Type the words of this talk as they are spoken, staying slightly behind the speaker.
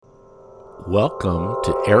Welcome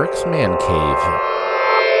to Eric's Man Cave.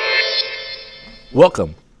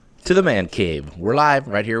 Welcome to the Man Cave. We're live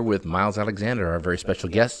right here with Miles Alexander, our very special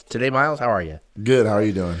guest today. Miles, how are you? Good. How are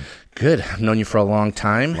you doing? Good. I've known you for a long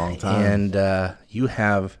time. Long time. And you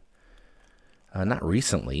have, not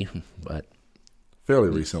recently, but Fairly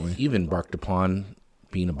recently. you've embarked upon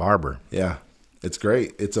being a barber. Yeah. It's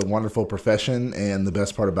great. It's a wonderful profession, and the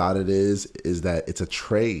best part about it is that it's a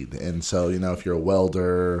trade. And so, if you're a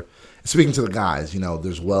welder, speaking to the guys,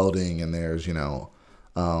 there's welding and there's,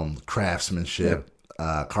 craftsmanship,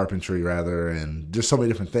 carpentry rather, and there's so many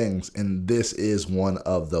different things. And this is one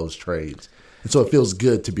of those trades. And so it feels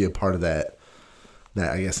good to be a part of that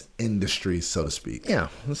I guess industry, so to speak. Yeah,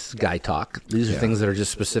 this is guy talk. These are things that are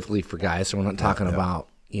just specifically for guys, so we're not talking about,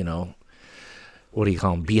 what do you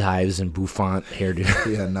call them, beehives and bouffant hairdo.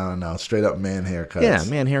 Yeah, no. Straight up man haircuts. Yeah,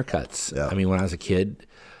 man haircuts. Yeah. I mean, when I was a kid,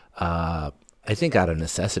 I think out of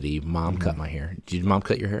necessity, Mom cut my hair. Did your mom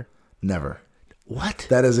cut your hair? Never. What?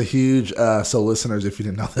 That is a huge, so listeners, if you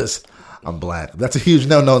didn't know this, I'm black. That's a huge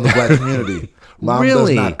no-no in the black community. Mom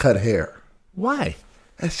Really? does not cut hair. Why?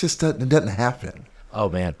 It doesn't happen. Oh,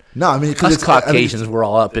 man. No, I mean, Us Caucasians, we're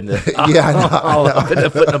all up in the Yeah, I know, all up in the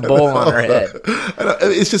putting a bowl on our head.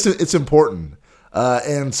 it's important.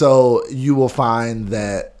 And so you will find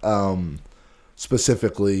that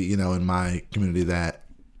specifically, in my community, that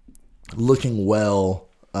looking well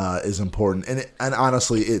is important. And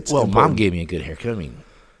honestly, it's Well, important. Mom gave me a good haircut. I mean,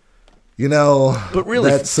 but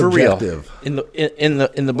really, that's for subjective. real,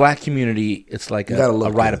 in the black community, it's like gotta a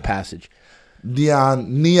look rite good. of passage.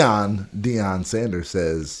 Deion Sanders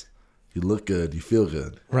says, "You look good, you feel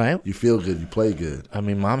good, Right? You feel good, you play good. I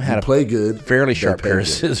mean, Mom You had a play good, fairly they sharp pay pair of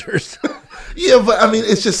good." scissors. Yeah, but I mean,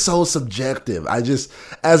 it's just so subjective. So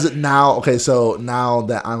now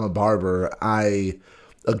that I'm a barber, a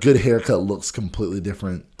good haircut looks completely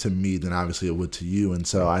different to me than obviously it would to you. And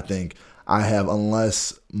so I think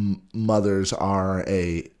unless mothers are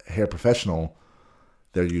a hair professional,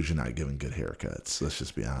 they're usually not giving good haircuts. Let's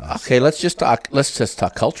just be honest. Okay, let's just talk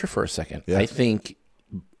culture for a second. Yeah. I think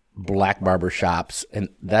black barber shops, and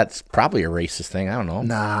that's probably a racist thing. I don't know.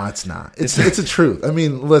 Nah, it's not. It's a truth. I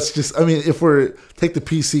mean, if we're take the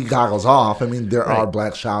PC goggles off, I mean, there are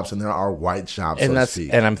black shops and there are white shops, And so to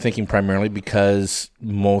speak. I'm thinking primarily because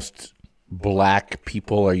most black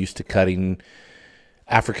people are used to cutting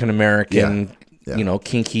African American, Yeah.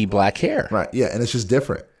 kinky black hair. Right. Yeah, and it's just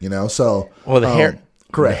different, So Well, the hair,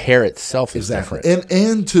 correct. The hair itself is Exactly. different.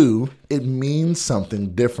 And two, it means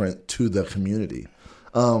something different to the community.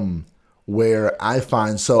 Where I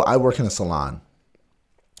find, so I work in a salon.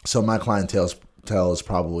 So my clientele is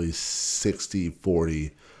probably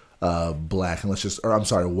 60-40 black,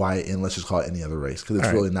 and white, and let's just call it any other race. Because it's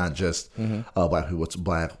really not just black people. It's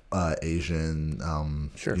black, Asian,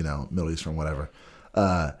 Sure. Middle Eastern, whatever.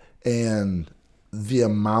 And the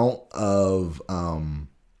amount of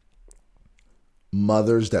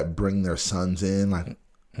mothers that bring their sons in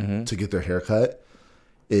to get their hair cut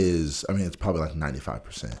is, it's probably like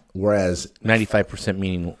 95%. Whereas 95%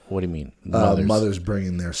 meaning, what do you mean? mothers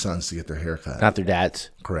bringing their sons to get their hair cut. Not their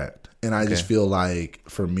dads. Correct. And I just feel like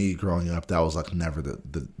for me growing up, that was like never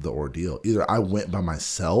the ordeal. Either I went by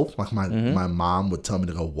myself, like my mom would tell me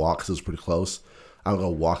to go walk because it was pretty close. I would go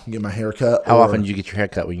walk and get my hair cut. How often did you get your hair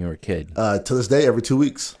cut when you were a kid? To this day, every 2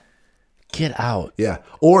 weeks. Get out. Yeah.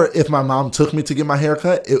 Or if my mom took me to get my hair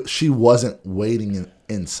cut, she wasn't waiting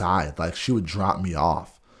inside. Like she would drop me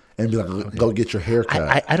off and be like, go get your hair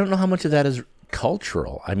cut. I don't know how much of that is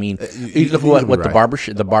cultural. I mean, you look could at be what right.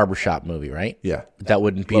 the barbershop movie, right? Yeah. That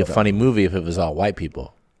wouldn't be Love a that funny movie if it was all white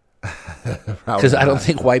people. Because I don't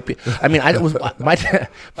think white people. I mean, my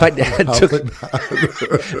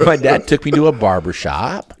dad took me to a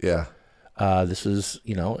barbershop. Yeah. This was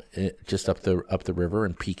just up the river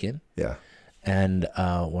in Pekin. Yeah. And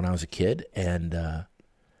when I was a kid, and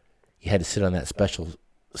you had to sit on that special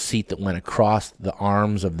seat that went across the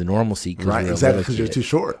arms of the normal seat. Right. Exactly. Because you're too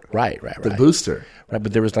short. Right. The booster. Right,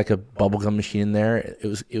 but there was like a bubblegum machine in there.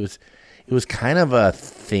 It was kind of a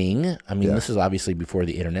thing. I mean, this is obviously before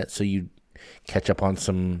the internet, so you catch up on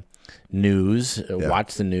some news,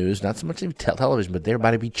 watch the news, not so much television, but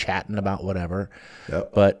everybody be chatting about whatever.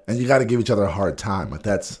 Yep. And you got to give each other a hard time.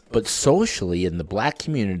 But socially in the black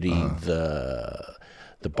community,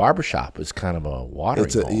 the barbershop is kind of a watering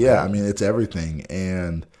hole. It's everything.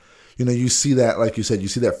 And you see that, like you said, you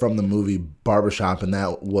see that from the movie Barbershop, and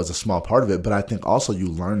that was a small part of it. But I think also you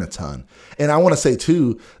learn a ton. And I want to say,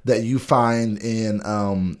 too, that you find in,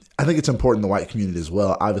 I think it's important in the white community as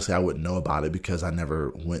well. Obviously, I wouldn't know about it because I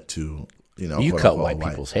never went to, You cut white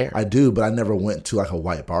people's hair. I do, but I never went to like a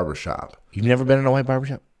white barbershop. You've never been in a white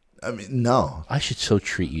barbershop? I mean, no. I should so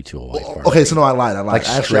treat you to a white barber. Okay, so no, I lied. Like,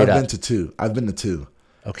 Actually, straight I've up. been to two. I've been to two.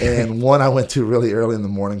 Okay. And one I went to really early in the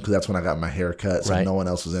morning because that's when I got my hair cut, so Right. no one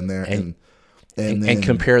else was in there. And And then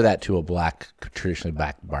compare that to a traditionally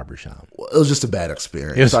black barbershop. it was just a bad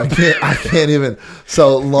experience. So I can't even.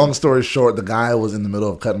 So long story short, the guy was in the middle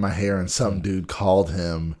of cutting my hair, and some dude called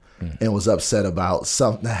him and was upset about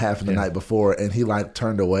something that happened the night before, and he like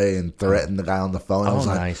turned away and threatened the guy on the phone. I was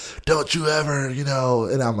like, nice. "Don't you ever, you know?"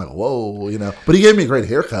 And I'm like, "Whoa, you know." But he gave me a great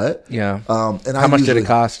haircut. Yeah. And How much did it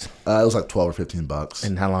cost? It was like $12 or $15.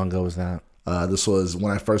 And how long ago was that? This was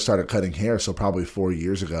when I first started cutting hair, so probably 4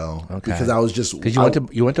 years ago. Okay. Because I was just Because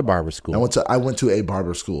you went to barber school. I went to a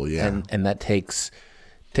barber school, yeah. and that takes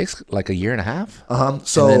like a year and a half.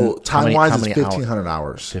 So then time how wise, many it's 1,500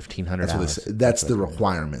 hours. 1,500 That's what they hours. say. That's the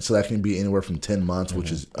requirement. So that can be anywhere from 10 months,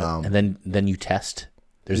 which is And then you test.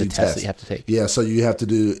 There's a test that you have to take. Yeah, so you have to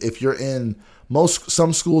do if you're in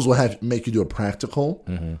some schools will make you do a practical,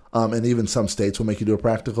 and even some states will make you do a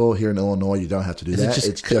practical. Here in Illinois, you don't have to do that. Is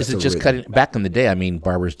it just cutting? Back in the day, I mean,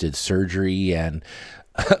 barbers did surgery and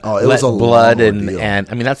it was a blood long and ordeal.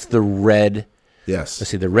 I mean that's the red. Yes, Let's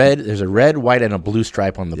see, the red. There's a red, white, and a blue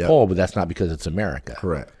stripe on the pole, but that's not because it's America.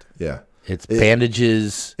 correct. Yeah, It's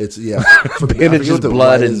bandages. it's I Bandages, forget what the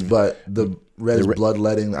blood, red is, and but the red is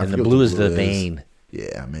bloodletting, and the blue is the vein.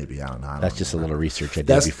 Yeah, maybe I don't know. That's just a little research I did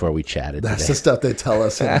That's- before we chatted That's today. the stuff they tell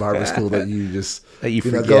us in barber school that you just That you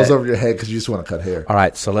know, forget. goes over your head because you just want to cut hair. All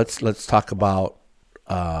right, so let's talk about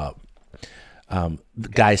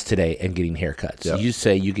guys today and getting haircuts. Yep. You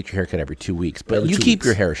say you get your haircut every 2 weeks, but Every you 2 keep weeks.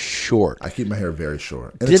 your hair short. I keep my hair very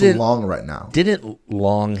short, and it's Didn't- long right now. Didn't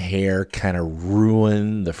long hair kind of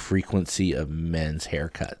ruin the frequency of men's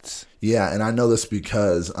haircuts? Yeah, and I know this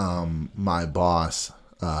because my boss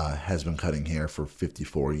has been cutting hair for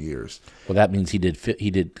 54 years. Well, that means he did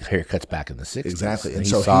haircuts back in the 60s. Exactly. And And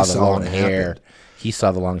he so saw he the saw long when it hair. happened. He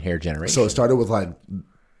saw the long hair generation. So it started with like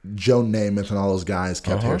Joe Namath and all those guys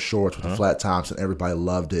kept Uh-huh. hair shorts with the flat tops, and everybody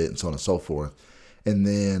loved it, and so on and so forth. And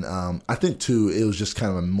then I think too, it was just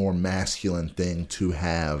kind of a more masculine thing to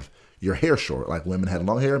have your hair short. Like women had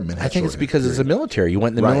long hair, men had I think short it's hair, because it's the period. military. You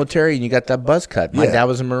went in the Right. military and you got that buzz cut. My Yeah. dad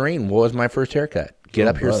was a Marine. What was my first haircut? Get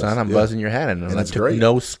up here, buzz, son. I'm yeah. buzzing your head. And I it's took great.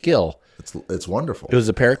 no skill. It's wonderful. It was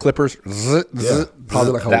a pair of clippers. Zzz, Yeah, zzz,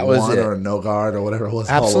 probably like a that was one it. or a no guard or whatever it was.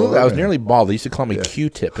 all Absolutely. over I was it. nearly bald. They used to call me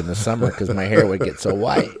Q-tip in the summer because my hair would get so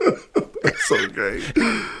white. So great.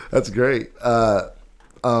 That's great.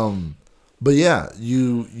 But yeah,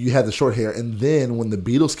 you had the short hair, and then when the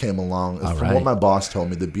Beatles came along, from right. what my boss told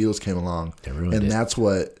me, the Beatles came along, ruined and it. that's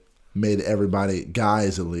what made everybody,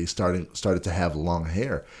 guys at least, started to have long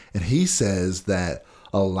hair. And he says that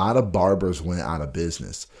a lot of barbers went out of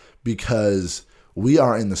business because we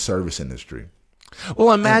are in the service industry.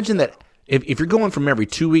 Well, imagine that if you're going from every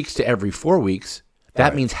 2 weeks to every 4 weeks,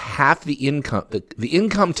 that means half the income, the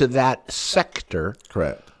income to that sector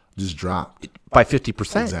Correct. Just dropped. by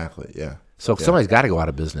 50%. Exactly. Yeah. So somebody's got to go out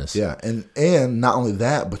of business. Yeah, and not only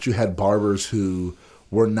that, but you had barbers who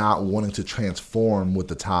were not wanting to transform with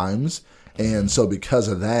the times, and so because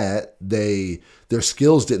of that, their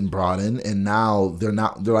skills didn't broaden, and now they're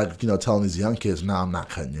like telling these young kids, "No, I'm not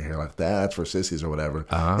cutting your hair like that. That's for sissies or whatever."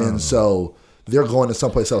 And so they're going to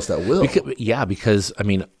someplace else that will. Because I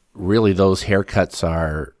mean, really, those haircuts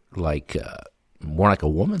are like more like a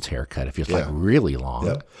woman's haircut if it's like really long.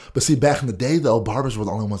 Yep. But see, back in the day, though, barbers were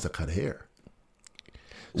the only ones that cut hair.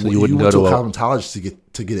 So you wouldn't went go to a a cosmetologist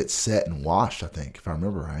to get it set and washed. I think, if I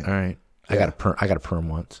remember right. All right. I got a perm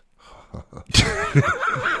once.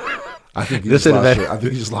 I think you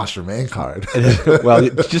just lost your man card. Well,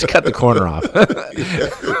 just cut the corner off.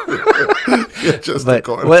 Just But the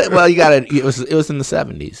corner. well, you got it. It was in the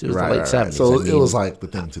 70s. It was the late 70s. So I it mean, was like the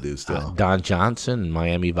thing to do still. Don Johnson and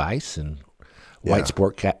Miami Vice and white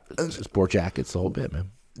sport jackets, the whole bit,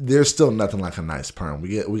 man. There's still nothing like a nice perm.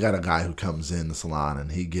 We got a guy who comes in the salon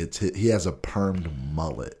and he has a permed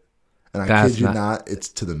mullet. And I kid you not, it's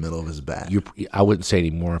to the middle of his back. I wouldn't say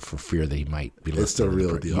anymore for fear that he might be listening. It's the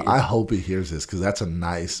real deal. I hope he hears this because that's a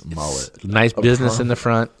nice mullet. Nice business in the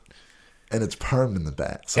front. And it's permed in the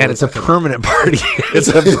back. So And it's a like permanent party. It's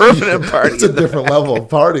a permanent party. It's a different level of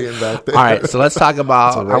partying back there. All right, so let's talk about.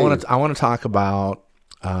 It's a rave. I want to talk about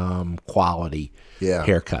quality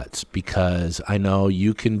haircuts because I know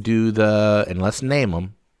you can do and let's name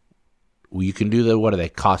them. You can do what are they?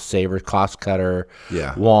 Cost Saver, Cost Cutter,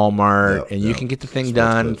 Walmart, and you can get the thing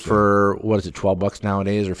done for what is it? $12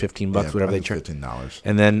 nowadays or $15, whatever they charge. $15.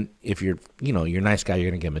 And then if you're a nice guy, you're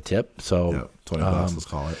going to give him a tip. So $20, let's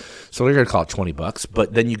call it. So we're going to call it $20.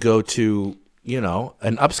 But then you go to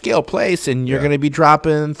an upscale place, and you're going to be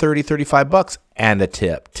dropping $30-$35 and a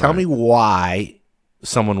tip. Tell me why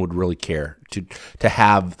someone would really care to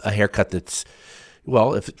have a haircut that's,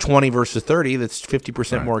 well, if 20 versus 30, that's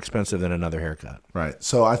 50% more expensive than another haircut. Right.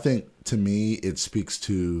 So I think, to me, it speaks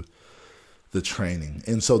to the training,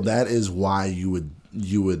 and so that is why you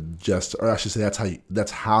would just, or I should say,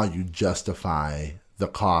 that's how you justify the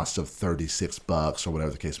cost of $36 or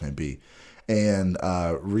whatever the case may be. And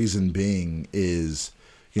reason being is,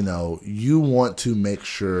 you want to make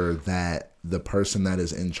sure that the person that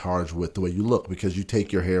is in charge with the way you look, because you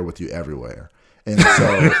take your hair with you everywhere. And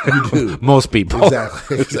so you do. Most people.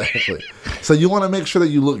 Exactly. So you want to make sure that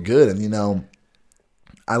you look good. And,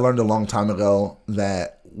 I learned a long time ago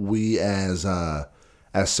that we as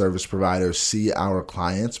service providers see our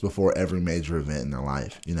clients before every major event in their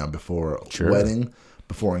life, before wedding,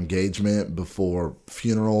 before engagement, before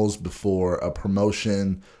funerals, before a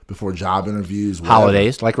promotion, before job interviews, whatever.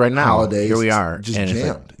 Holidays, like right now. Holidays, here we are, just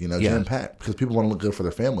jammed, jam packed, because people want to look good for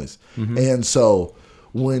their families. And so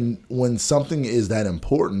when something is that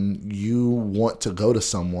important, you want to go to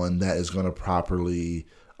someone that is going to properly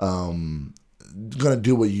going to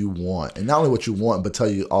do what you want, and not only what you want, but tell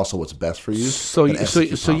you also what's best for you. So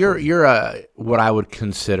you're what I would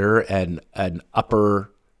consider an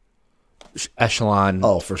upper echelon.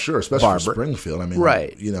 Oh, for sure, especially barber. For Springfield. I mean,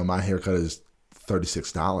 right? My haircut is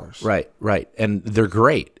 $36. Right, and they're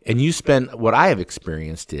great. And you spend, what I have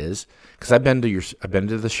experienced is, because I've been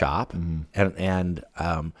to the shop, and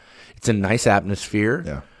it's a nice atmosphere.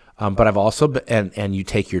 Yeah. But I've also been, and you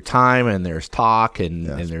take your time, and there's talk, and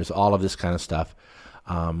there's all of this kind of stuff.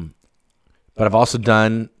 But I've also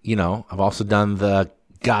done, the,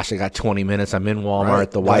 gosh, I got 20 minutes. I'm in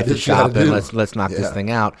Walmart. The wife is shopping. Let's knock this thing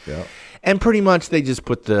out. Yeah. And pretty much they just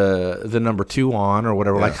put the number 2 on or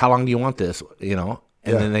whatever. Like, how long do you want this? And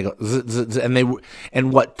then they go,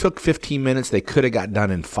 and what took 15 minutes, they could have got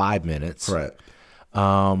done in 5 minutes. Right.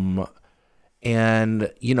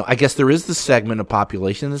 And, I guess there is the segment of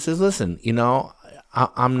population that says, listen,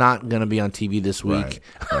 I'm not going to be on TV this week.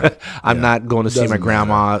 Right. I'm not going to see my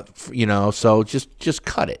grandma, so just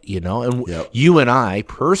cut it, And you and I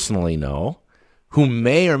personally know, who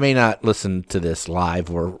may or may not listen to this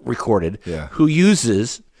live or recorded, who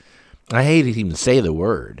uses, I hate to even say the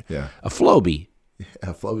word, a Flowbee.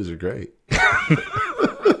 Yeah, Flowbees are great.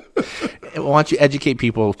 Why don't you educate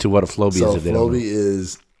people to what a Flowbee is? So Flowbee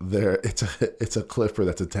is it's a clipper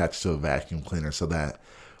that's attached to a vacuum cleaner, so that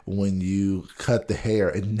when you cut the hair,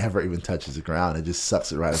 it never even touches the ground. It just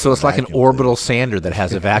sucks it right. So it's like an orbital sander that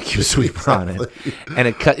has a vacuum sweeper on it, and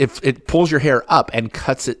it pulls your hair up and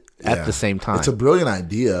cuts it at the same time. It's a brilliant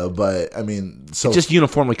idea, but I mean, it just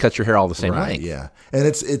uniformly cuts your hair all the same length. Yeah, and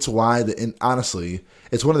it's why honestly,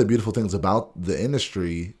 it's one of the beautiful things about the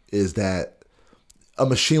industry is that a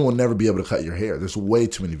machine will never be able to cut your hair. There's way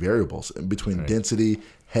too many variables between density,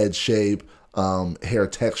 head shape, hair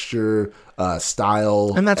texture,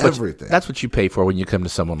 style, and that's everything. That's what you pay for when you come to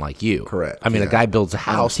someone like you. Correct. I mean, a guy builds a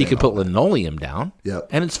house, he can put linoleum down,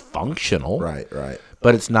 and it's functional. Right.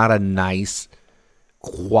 But it's not a nice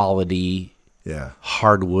quality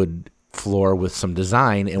hardwood floor with some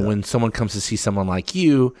design. And when someone comes to see someone like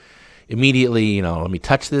you, immediately, let me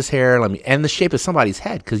touch this hair, and the shape of somebody's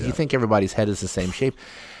head, because you think everybody's head is the same shape.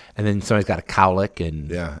 And then somebody's got a cowlick,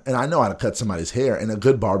 and and I know how to cut somebody's hair, and a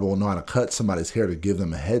good barber will know how to cut somebody's hair to give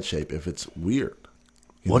them a head shape if it's weird.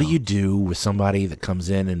 What do you do with somebody that comes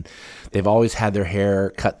in and they've always had their hair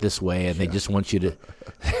cut this way, and they just want you to,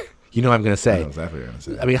 what I'm going to say. I know exactly what you're going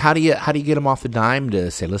to say. I mean, how do you get them off the dime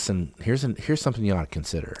to say, listen, here's something you ought to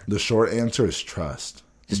consider? The short answer is trust.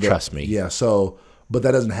 Just trust me. Yeah. So, but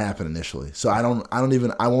that doesn't happen initially. So I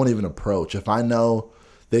won't even approach if I know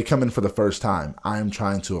they come in for the first time. I'm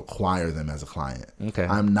trying to acquire them as a client. Okay.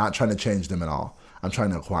 I'm not trying to change them at all. I'm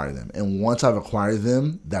trying to acquire them. And once I've acquired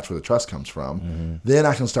them, that's where the trust comes from. Mm-hmm. Then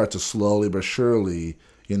I can start to slowly but surely,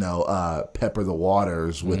 pepper the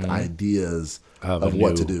waters with ideas of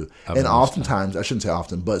what to do. And oftentimes, I shouldn't say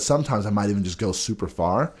often, but sometimes I might even just go super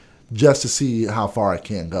far just to see how far I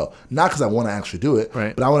can go. Not because I want to actually do it,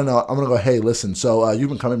 but I want to know. I'm going to go, hey, listen, so you've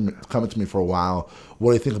been coming to me for a while.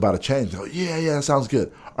 What do you think about a change? They go, yeah, that sounds good.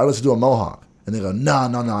 All right, let's do a mohawk. And they go, no, I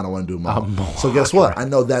don't want to do a mohawk. So guess what? I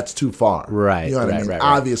know that's too far. Right. You know what I mean? Right.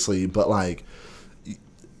 Obviously, but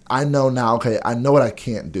I know now, okay, I know what I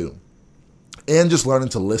can't do. And just learning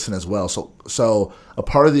to listen as well. So a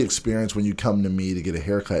part of the experience when you come to me to get a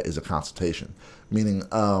haircut is a consultation. Meaning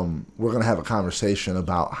we're going to have a conversation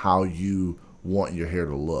about how you want your hair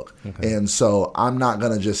to look. Okay. And so I'm not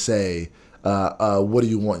going to just say, what do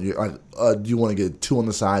you want? Do you want to get 2 on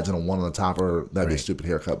the sides and a 1 on the top, or that'd be a stupid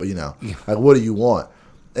haircut? But like, what do you want?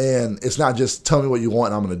 And it's not just tell me what you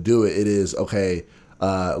want and I'm going to do it. It is, okay,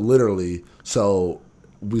 literally. So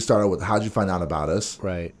we started with, how'd you find out about us?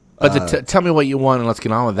 Right. But tell me what you want and let's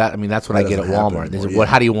get on with that. I mean, that's what I get at Walmart.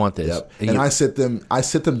 How do you want this? Yep. And I sit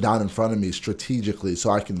them down in front of me strategically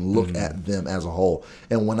so I can look at them as a whole.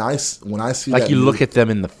 And when I see like that you look at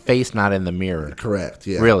them in the face, not in the mirror. Correct.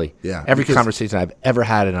 Yeah. Really. Yeah. Every conversation I've ever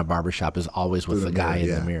had in a barbershop is always with the guy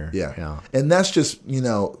in the mirror. Yeah. And that's just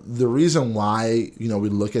the reason why we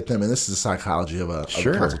look at them, and this is the psychology of a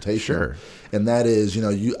consultation. Sure. And that is,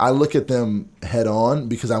 I look at them head on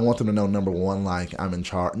because I want them to know, number one, like I'm in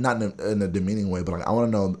charge, not in a demeaning way, but like I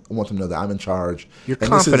want them to know that I'm in charge. You're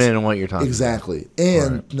confident in what you're talking exactly. About.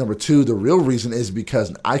 And number two, the real reason is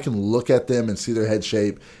because I can look at them and see their head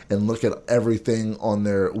shape and look at everything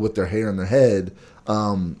with their hair in their head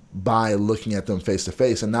by looking at them face to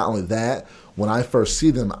face. And not only that, when I first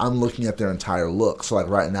see them, I'm looking at their entire look. So like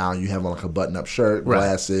right now, you have on like a button-up shirt,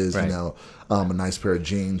 glasses, a nice pair of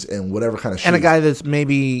jeans, and whatever kind of shoes. And a guy that's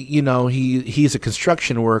maybe, he's a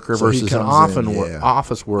construction worker versus an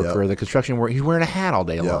office worker. The construction worker, he's wearing a hat all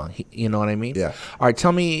day long. You know what I mean? Yeah. All right,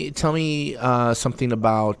 tell me something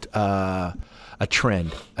about a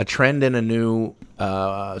trend in a new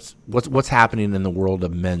what's happening in the world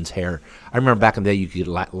of men's hair. I remember back in the day you could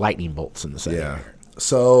get lightning bolts in the side of your hair.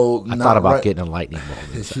 So I thought about getting a lightning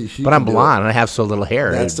bolt, but I'm blonde and I have so little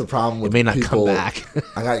hair. That's the problem with it may not people. Come back.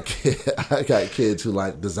 I got kids who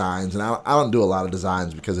like designs, and I don't do a lot of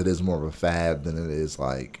designs because it is more of a fad than it is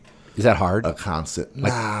like. Is that hard? A constant?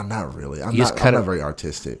 Nah, not really. I'm not very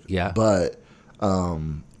artistic. Yeah, but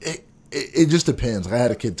it just depends. Like I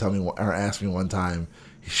had a kid tell me or ask me one time.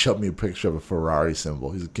 He showed me a picture of a Ferrari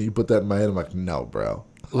symbol. He said, "Can you put that in my head?" I'm like, "No, bro."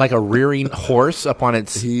 Like a rearing horse up on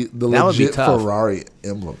its the legit Ferrari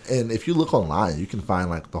emblem. And if you look online, you can find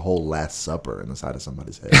like the whole Last Supper in the side of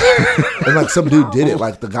somebody's head. And like some dude did it.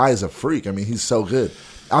 Like the guy is a freak. I mean, he's so good.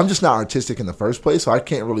 I'm just not artistic in the first place, so I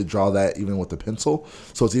can't really draw that even with the pencil.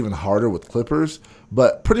 So it's even harder with clippers.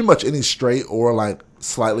 But pretty much any straight or like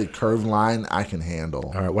slightly curved line I can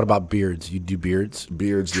handle. All right. What about beards? You do beards?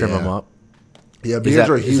 Trim them up. Yeah, beards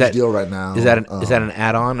are a huge deal right now. Is that an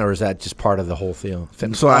add-on or is that just part of the whole thing?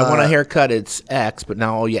 So I want a haircut, it's X, but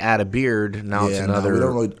now you add a beard, now it's another. No, we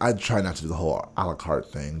don't really. I try not to do the whole a la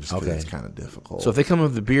carte thing just because it's kind of difficult. So if they come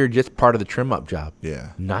with the beard, just part of the trim-up job.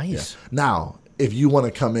 Yeah, nice. Yeah. Now, if you want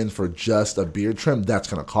to come in for just a beard trim, that's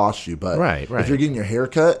going to cost you. But right. If you're getting your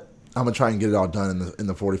haircut, I'm gonna try and get it all done in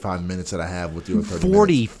the 45 minutes that I have with you.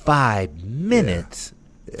 45 minutes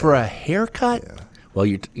for a haircut. Yeah. Well,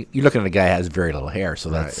 you're looking at a guy who has very little hair, so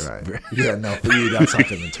that's right. Yeah, no, for you that's like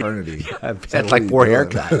an eternity. That's like 4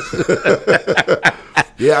 haircuts.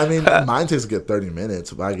 Yeah, I mean, mine takes a good 30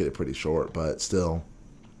 minutes, but I get it pretty short. But still,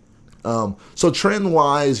 so trend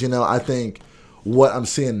wise, I think what I'm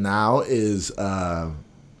seeing now is a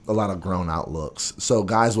lot of grown out looks. So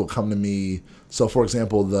guys will come to me. So for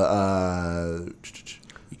example, the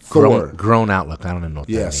Thor grown out look. I don't even know what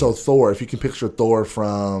that means. So Thor, if you can picture Thor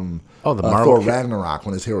from the Marvel Thor Ragnarok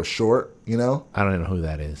when his hair was short, I don't even know who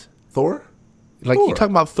that is. Thor? Like you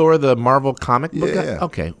talking about Thor, the Marvel comic book guy?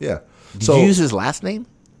 Okay. Yeah. Did you use his last name?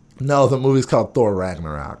 No, the movie's called Thor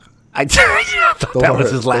Ragnarok. I thought that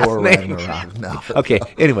was his last Thor name. Ragnarok. No. Okay.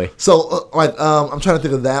 Anyway. So I'm trying to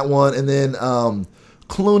think of that one, and then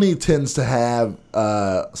Clooney tends to have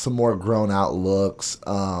some more grown out looks.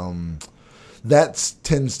 That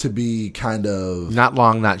tends to be kind of not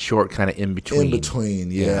long, not short, kind of in between. In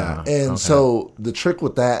between, yeah. And so the trick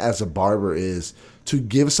with that as a barber is to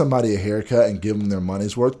give somebody a haircut and give them their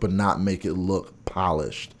money's worth, but not make it look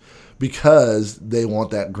polished because they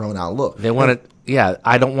want that grown out look. They want it. Yeah,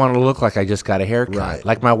 I don't want to look like I just got a haircut. Right.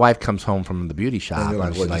 Like my wife comes home from the beauty shop.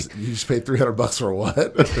 And you're like, you just paid $300 for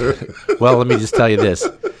what? Well, let me just tell you this.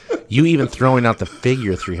 You even throwing out the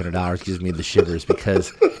figure $300 gives me the shivers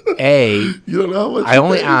because you don't know how much I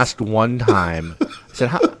only asked one time. I said,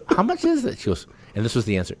 how much is it? She goes, and this was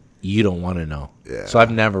the answer. You don't want to know. Yeah. So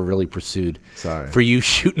I've never really pursued for you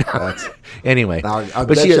shooting out. Anyway. Now, I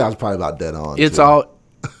bet you I was probably about dead on. It's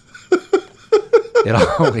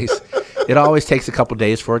It always takes a couple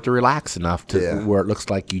days for it to relax enough to where it looks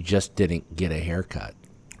like you just didn't get a haircut.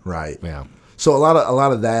 Right. Yeah. So a lot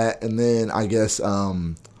of that, and then I guess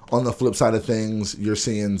on the flip side of things, you're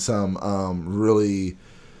seeing some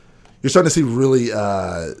you're starting to see really.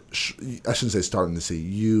 I shouldn't say starting to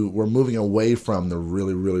see. We're moving away from the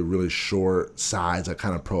really, really, really short sides, that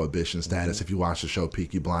kind of prohibition status. Mm-hmm. If you watch the show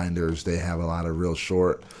Peaky Blinders, they have a lot of real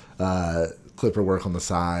short clipper work on the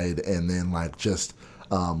side, and then like just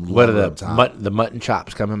What are the mutton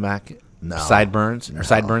chops coming back? No. Sideburns? Or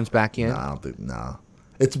sideburns back in? No, I don't think, no.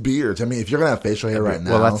 It's beards. I mean, if you're going to have facial hair right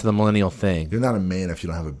now. Well, that's the millennial thing. You're not a man if you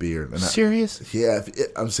don't have a beard. And Serious? Yeah,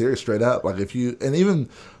 I'm serious, straight up. Like if you, and even,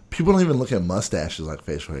 people don't even look at mustaches like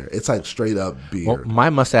facial hair. It's like straight up beard. Well,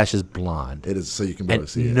 my mustache is blonde. It is, so you can barely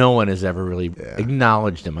see it. No one has ever really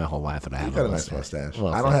acknowledged in my whole life that I have a mustache. Nice mustache.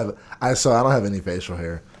 Well, I don't have any facial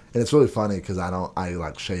hair. And it's really funny because I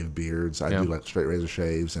like shave beards. I do like straight razor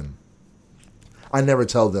shaves, and I never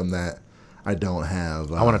tell them that I don't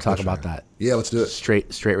have. I want to talk about that. Yeah, let's do it.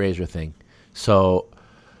 Straight razor thing. So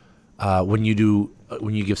when you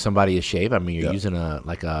give somebody a shave, I mean, you're using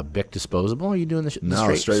a Bic disposable. Or are you doing the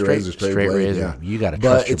straight razor, straight blade, razor? Yeah. You got to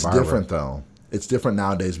trust your barber. But it's different though. It's different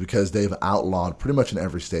nowadays because they've outlawed pretty much in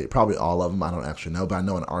every state, probably all of them. I don't actually know, but I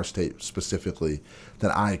know in our state specifically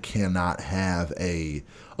that I cannot have a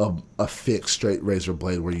fixed straight razor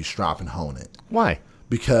blade where you strap and hone it. Why?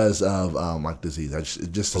 Because of like disease.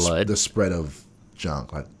 Just the spread of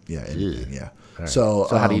junk. Like yeah. Right. So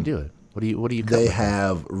how do you do it? What do you? They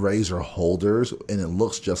have razor holders, and it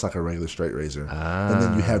looks just like a regular straight razor. And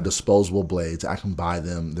then you have disposable blades. I can buy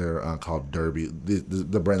them. They're called Derby.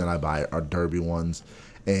 The brand that I buy are Derby ones,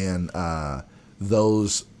 and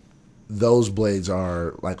those blades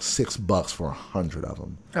are like $6 for 100 of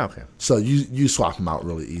them. Okay. So you swap them out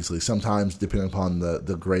really easily. Sometimes, depending upon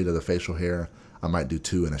the grade of the facial hair, I might do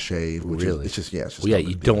 2 in a shave. Which really? It's just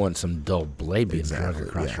you don't want some dull blade being dragged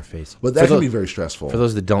across your face. But that can be very stressful. For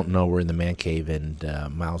those that don't know, we're in the man cave, and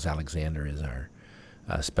Miles Alexander is our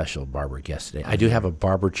special barber guest today. I do have a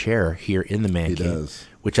barber chair here in the man cave, does.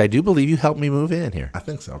 Which I do believe you helped me move in here. I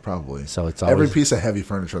think so, probably. So it's always, every piece of heavy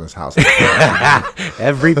furniture in this house.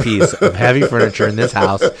 Every piece of heavy furniture in this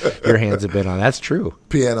house, your hands have been on. That's true.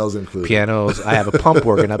 Pianos included. Pianos. I have a pump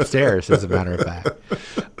working upstairs, as a matter of fact.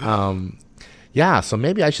 Yeah, so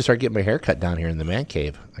maybe I should start getting my hair cut down here in the man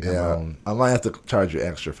cave. I might have to charge you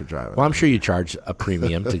extra for driving. Well, I'm sure you charge a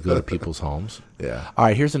premium to go to people's homes. Yeah. All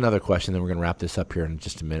right, here's another question, then we're going to wrap this up here in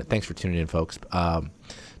just a minute. Thanks for tuning in, folks.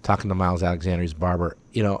 Talking to Miles Alexander's barber.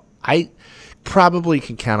 You know, I probably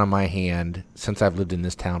can count on my hand, since I've lived in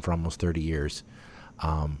this town for almost 30 years,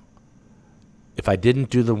 if I didn't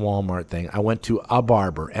do the Walmart thing, I went to a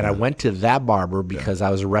barber, and I went to that barber because I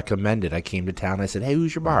was recommended. I came to town, and I said, hey,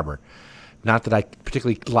 who's your barber? Not that I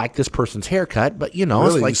particularly like this person's haircut, but you know,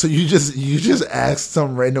 really? It's like, so you just asked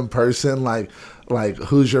some random person like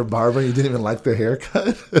who's your barber? And you didn't even like their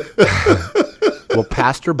haircut. Well,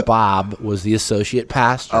 Pastor Bob was the associate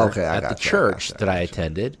pastor at the church that I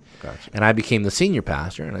attended, and I became the senior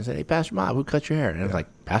pastor. And I said, "Hey, Pastor Bob, who cut your hair?" And I was like,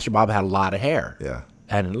 Pastor Bob had a lot of hair,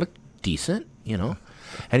 and it looked decent, you know.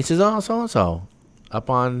 And he says, "Oh, so and so up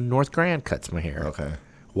on North Grand cuts my hair. Okay,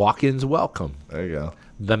 walk-ins welcome. There you go."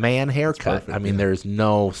 The man haircut. I mean, there's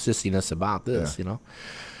no sissiness about this, you know.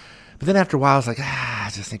 But then after a while, I was like,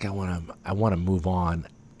 I just think I want to move on,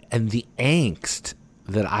 and the angst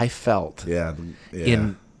that I felt, in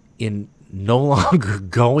no longer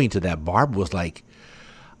going to that barber was like,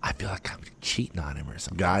 I feel like I'm cheating on him or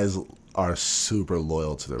something. Guys are super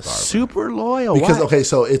loyal to their barber. Super loyal because why?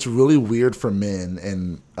 So it's really weird for men,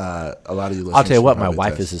 and a lot of you listeners. I'll tell you what, my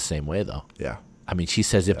wife is the same way though. Yeah, I mean, she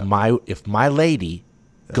says if my lady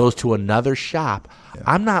goes to another shop,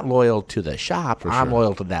 I'm not loyal to the shop. I'm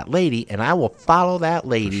loyal to that lady, and I will follow that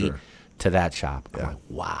lady to that shop. I'm like,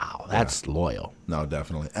 wow, that's loyal. No,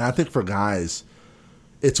 definitely. And I think for guys,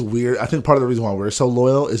 it's weird. I think part of the reason why we're so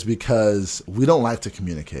loyal is because we don't like to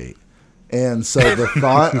communicate. And so the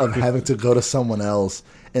thought of having to go to someone else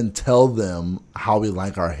and tell them how we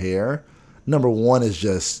like our hair, number one is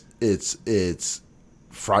just it's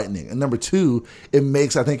frightening. And number two, I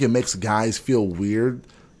think it makes guys feel weird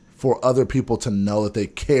for other people to know that they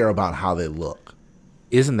care about how they look.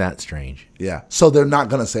 Isn't that strange? Yeah. So they're not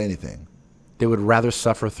going to say anything. They would rather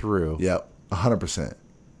suffer through. Yep, 100%.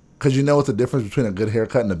 Because you know what the difference between a good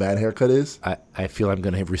haircut and a bad haircut is? I feel I'm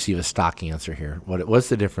going to receive a stock answer here. What's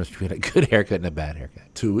the difference between a good haircut and a bad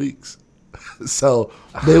haircut? 2 weeks. So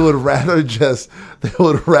they would rather just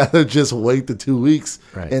wait the 2 weeks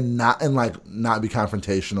and not be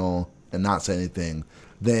confrontational and not say anything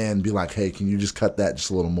than be like, hey, can you just cut that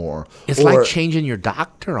just a little more? It's like changing your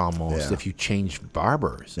doctor almost if you change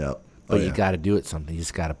barbers. Yep. But you got to do it something. You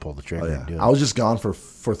just got to pull the trigger and do it. I was just gone for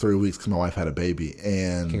 3 weeks because my wife had a baby.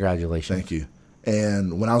 And congratulations. Thank you.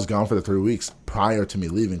 And when I was gone for the 3 weeks prior to me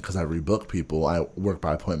leaving, because I rebook people, I work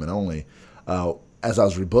by appointment only. as I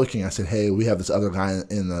was rebooking, I said, "Hey, we have this other guy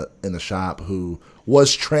in the shop who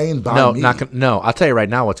was trained by me." No, I'll tell you right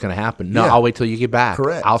now what's going to happen. No, I'll wait till you get back.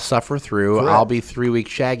 Correct. I'll suffer through. Correct. I'll be 3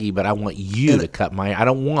 weeks shaggy, but I want you to cut my. I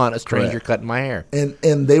don't want a stranger cutting my hair.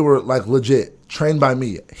 And they were like legit trained by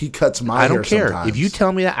me. He cuts my hair. I don't care sometimes. if you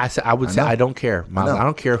tell me that. I would say I don't care, Miles. I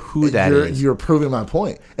don't care who that is. You're proving my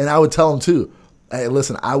point, and I would tell him too. Hey,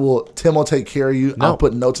 listen, Tim will take care of you. No. I'll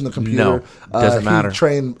put notes in the computer. No, doesn't matter. He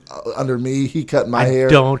trained under me. He cut my hair.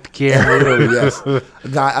 I don't care. Literally, yes. A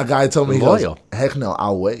guy told me, Loyal. he goes, heck no,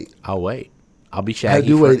 I'll wait. I'll be shaggy. I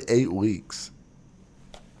do wait 8 weeks.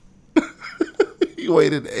 He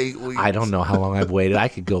waited 8 weeks. I don't know how long I've waited. I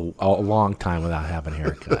could go a long time without having a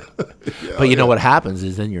haircut. But you know what happens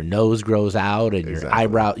is then your nose grows out and your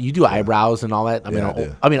eyebrow. You do eyebrows and all that.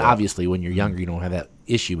 I mean, obviously, when you're younger, you don't have that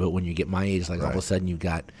issue. But when you get my age, like all of a sudden you've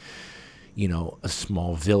got, a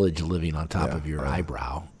small village living on top of your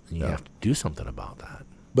eyebrow, and you have to do something about that.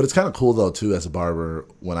 But it's kind of cool though too, as a barber.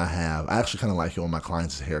 When I actually kind of like it when my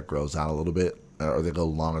clients' hair grows out a little bit, or they go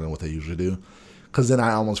longer than what they usually do. Because then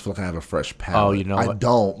I almost feel like I have a fresh pattern. Oh, you know I what?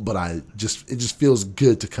 don't, but it just feels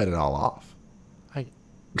good to cut it all off.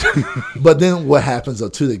 But then what happens though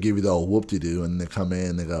too? They give you the old whoop-de-doo, and they come in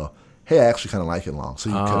and they go, "Hey, I actually kind of like it long," so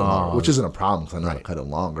you cut it longer, which isn't a problem because I know how to cut it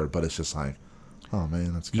longer. But it's just like, oh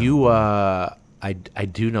man, that's I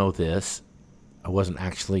do know this. I wasn't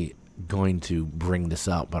actually going to bring this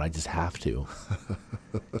up, but I just have to.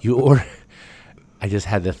 I just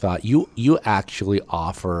had the thought. You actually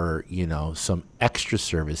offer, some extra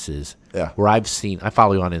services. Yeah. Where I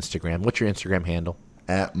follow you on Instagram. What's your Instagram handle?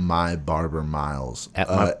 At my barber Miles.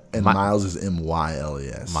 And Miles is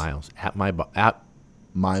MYLES. Miles. At my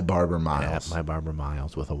barber Miles. At my barber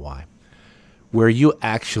Miles with a Y. Where you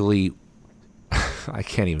actually, I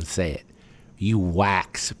can't even say it. You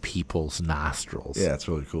wax people's nostrils. Yeah, it's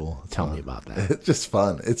really cool. Tell me about that. It's just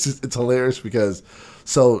fun. It's hilarious because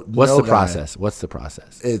what's the process? What's the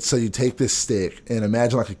process? So you take this stick and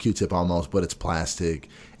imagine like a Q-tip almost, but it's plastic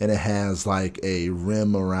and it has like a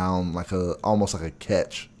rim around almost like a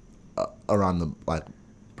catch around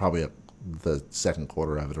the second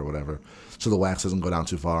quarter of it or whatever, so the wax doesn't go down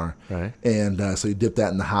too far. Right. And so you dip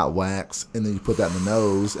that in the hot wax, and then you put that in the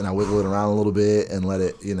nose, and I wiggle it around a little bit and let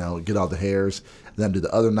it, get all the hairs. And then I do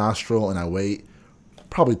the other nostril, and I wait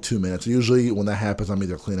probably 2 minutes. Usually when that happens, I'm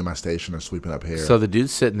either cleaning my station or sweeping up hair. So the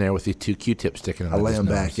dude's sitting there with the 2 Q-tips sticking out of his nose. I lay him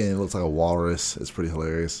back in. It looks like a walrus. It's pretty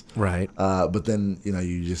hilarious. Right. But then,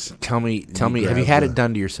 you just... Tell me, have you had it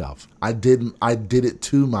done to yourself? I did it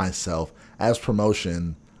to myself as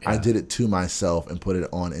promotion. Yeah. I did it to myself and put it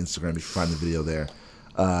on Instagram. You can find the video there.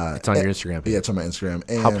 It's on your Instagram page. Yeah, it's on my Instagram.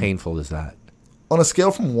 And how painful is that? On a scale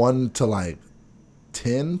from 1 to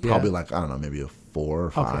 10, probably I don't know, maybe a 4 or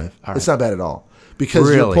 5. Okay. Right. It's not bad at all.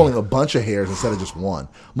 Because you're pulling a bunch of hairs instead of just one.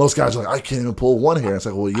 Most guys are like, I can't even pull one hair. It's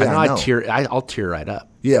like, well, yeah, I know. I'll tear right up.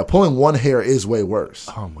 Yeah, pulling one hair is way worse.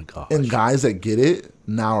 Oh, my gosh. And guys that get it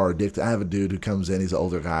now are addicted. I have a dude who comes in. He's an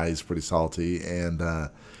older guy. He's pretty salty. And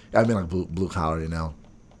blue collar, And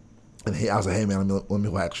I was like, hey, man, let me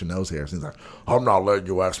wax your nose hairs. And he's like, I'm not letting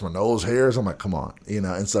you wax my nose hairs. I'm like, come on.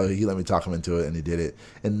 And so he let me talk him into it, and he did it.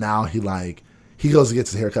 And now he goes to get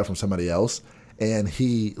his haircut from somebody else, and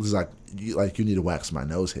he was like, you need to wax my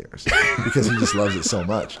nose hairs because he just loves it so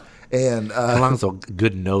much. And how long does a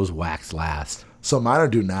good nose wax last? So mine are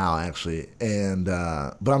due now, actually, and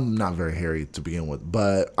but I'm not very hairy to begin with.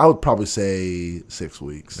 But I would probably say 6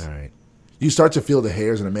 weeks. All right. You start to feel the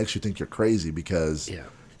hairs, and it makes you think you're crazy because you're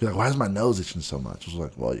like, why is my nose itching so much? I was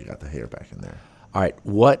like, well, you got the hair back in there. All right.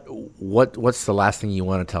 What's the last thing you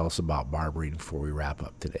want to tell us about barbering before we wrap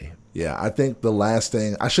up today? Yeah, I think the last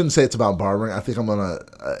thing, I shouldn't say it's about barbering. I think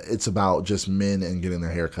it's about just men and getting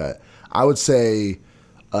their hair cut. I would say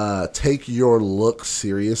take your look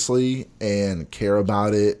seriously and care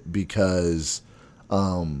about it because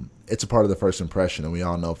it's a part of the first impression, and we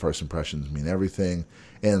all know first impressions mean everything.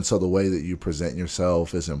 And so the way that you present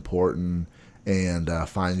yourself is important, and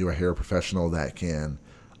find you a hair professional that can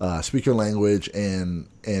speak your language and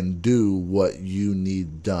do what you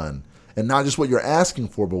need done. And not just what you're asking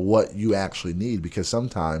for, but what you actually need. Because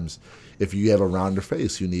sometimes if you have a rounder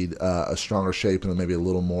face, you need a stronger shape and maybe a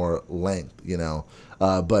little more length,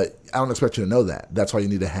 But I don't expect you to know that. That's why you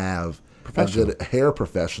need to have a good hair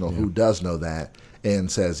professional who does know that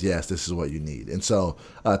and says, yes, this is what you need. And so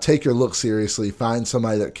take your look seriously. Find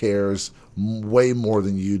somebody that cares way more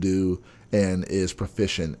than you do and is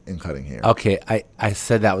proficient in cutting hair. Okay, I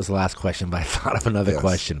said that was the last question, but I thought of another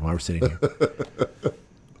question while we're sitting here.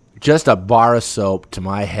 just a bar of soap to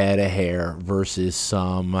my head of hair versus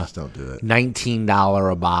some Just don't do it.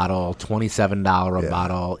 $19 a bottle, $27 a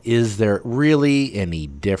bottle. Is there really any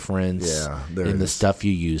difference in the stuff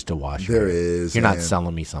you use to wash your hair? There is. You're not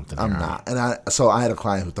selling me something. I'm not. And I had a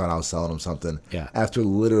client who thought I was selling him something. Yeah. After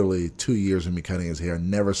literally 2 years of me cutting his hair,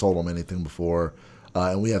 never sold him anything before.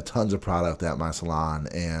 And we have tons of product at my salon,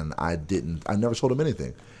 and I never sold him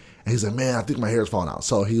anything. And he's like, man, I think my hair's falling out.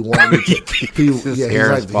 So he wanted me to. He's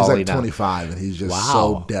like 25, and he's just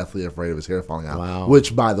so deathly afraid of his hair falling out. Wow.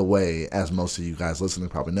 Which, by the way, as most of you guys listening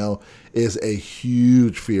probably know, is a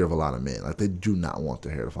huge fear of a lot of men. Like, they do not want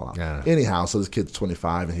their hair to fall out. Yeah. Anyhow, so this kid's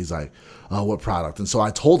 25, and he's like, oh, what product? And so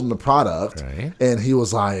I told him the product, and he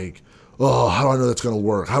was like, oh, how do I know that's going to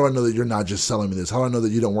work? How do I know that you're not just selling me this? How do I know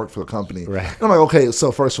that you don't work for the company? Right. And I'm like, okay,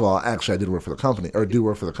 so first of all, actually I did work for the company, or do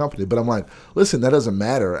work for the company. But I'm like, listen, that doesn't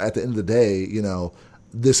matter. At the end of the day,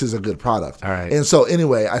 this is a good product. All right. And so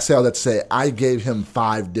anyway, I say all that to say, I gave him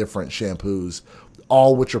 5 different shampoos,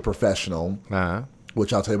 all which are professional,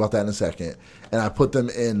 which I'll tell you about that in a second. And I put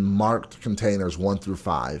them in marked containers 1 through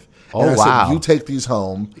 5. Oh, and I wow. said, you take these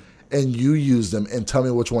home and you use them and tell me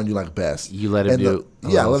which one you like best. You let him do it.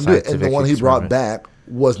 Yeah, let him do it. And the one he brought back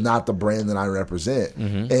was not the brand that I represent.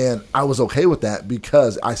 Mm-hmm. And I was okay with that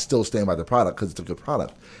because I still stand by the product because it's a good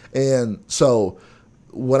product. And so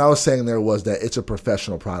what I was saying there was that it's a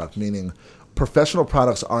professional product, meaning professional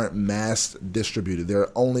products aren't mass distributed. They're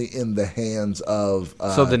only in the hands of...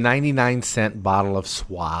 so the 99-cent bottle of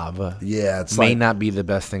Suave may not be the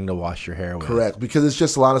best thing to wash your hair with. Correct, because it's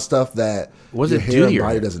just a lot of stuff that your hair and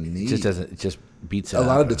body doesn't need. It just beats it up. A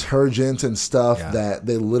lot of right? detergents and stuff that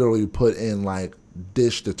they literally put in like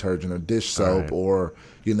dish detergent or dish soap or...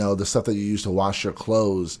 the stuff that you use to wash your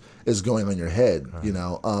clothes is going on your head,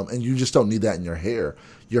 and you just don't need that in your hair.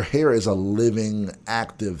 Your hair is a living,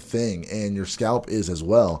 active thing, and your scalp is as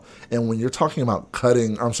well. And when you're talking about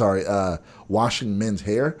washing men's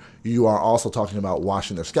hair, you are also talking about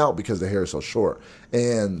washing their scalp because their hair is so short.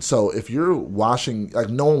 And so if you're washing, like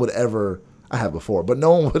no one would ever... I have before, but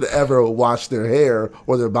no one would ever wash their hair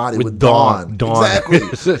or their body with Dawn. Exactly.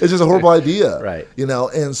 It's just a horrible idea. Right.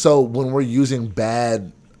 And so when we're using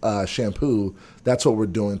bad shampoo, that's what we're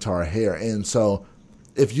doing to our hair. And so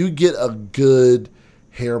if you get a good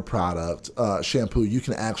hair product, shampoo, you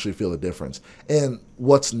can actually feel the difference. And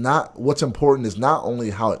what's important is not only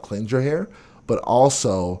how it cleans your hair, but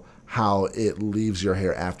also how it leaves your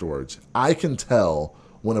hair afterwards. I can tell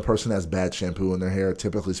when a person has bad shampoo in their hair,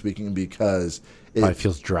 typically speaking, because it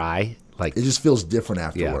feels dry. Like it just feels different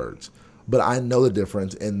afterwards. Yeah. But I know the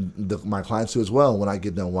difference, and my clients do as well when I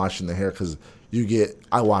get done washing the hair, because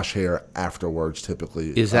I wash hair afterwards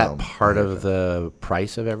typically. Is that part of the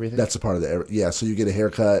price of everything? That's a part of so you get a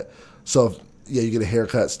haircut. So you get a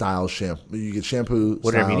haircut, style, shampoo. You get shampoo,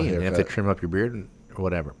 whatever style, you need. haircut. You have to trim up your beard or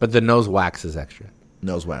whatever. But the nose wax is extra.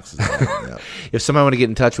 Nose wax is extra. If somebody want to get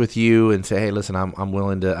in touch with you and say, hey, listen, I'm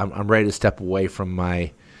willing to, I'm ready to step away from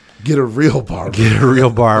my... Get a real barber.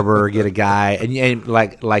 Get a guy. And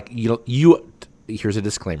like you here's a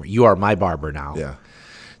disclaimer. You are my barber now. Yeah.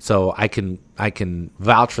 So I can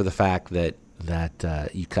vouch for the fact that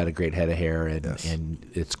you cut a great head of hair and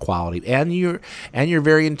it's quality, and you're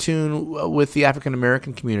very in tune with the African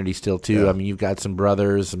American community still too. Yeah. I mean, you've got some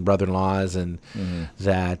brothers and brother-in-laws and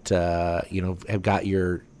that have got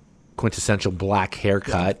your quintessential black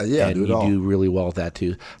haircut, and you do really well with that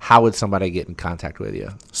too. How would somebody get in contact with you?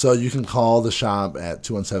 So you can call the shop at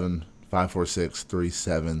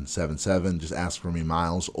 217-546-3777. Just ask for me,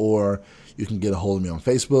 Miles, or you can get a hold of me on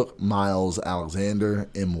Facebook, Miles Alexander,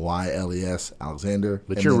 Myles Alexander.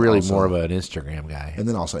 But you're really more of an Instagram guy. And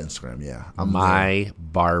then also Instagram, yeah. My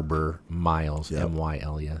Barber Miles,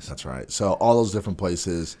 Myles. That's right. So all those different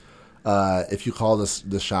places. If you call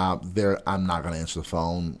the shop, I'm not going to answer the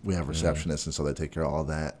phone. We have receptionists, and so they take care of all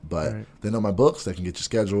that. But they know my books. They can get you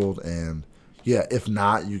scheduled. And, if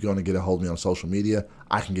not, you're going to get a hold of me on social media.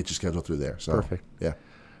 I can get you scheduled through there. So, perfect. Yeah.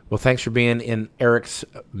 Well, thanks for being in Eric's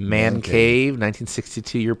Man Cave,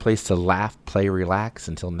 1962, your place to laugh, play, relax.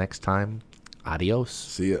 Until next time, adios.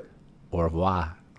 See ya. Au revoir.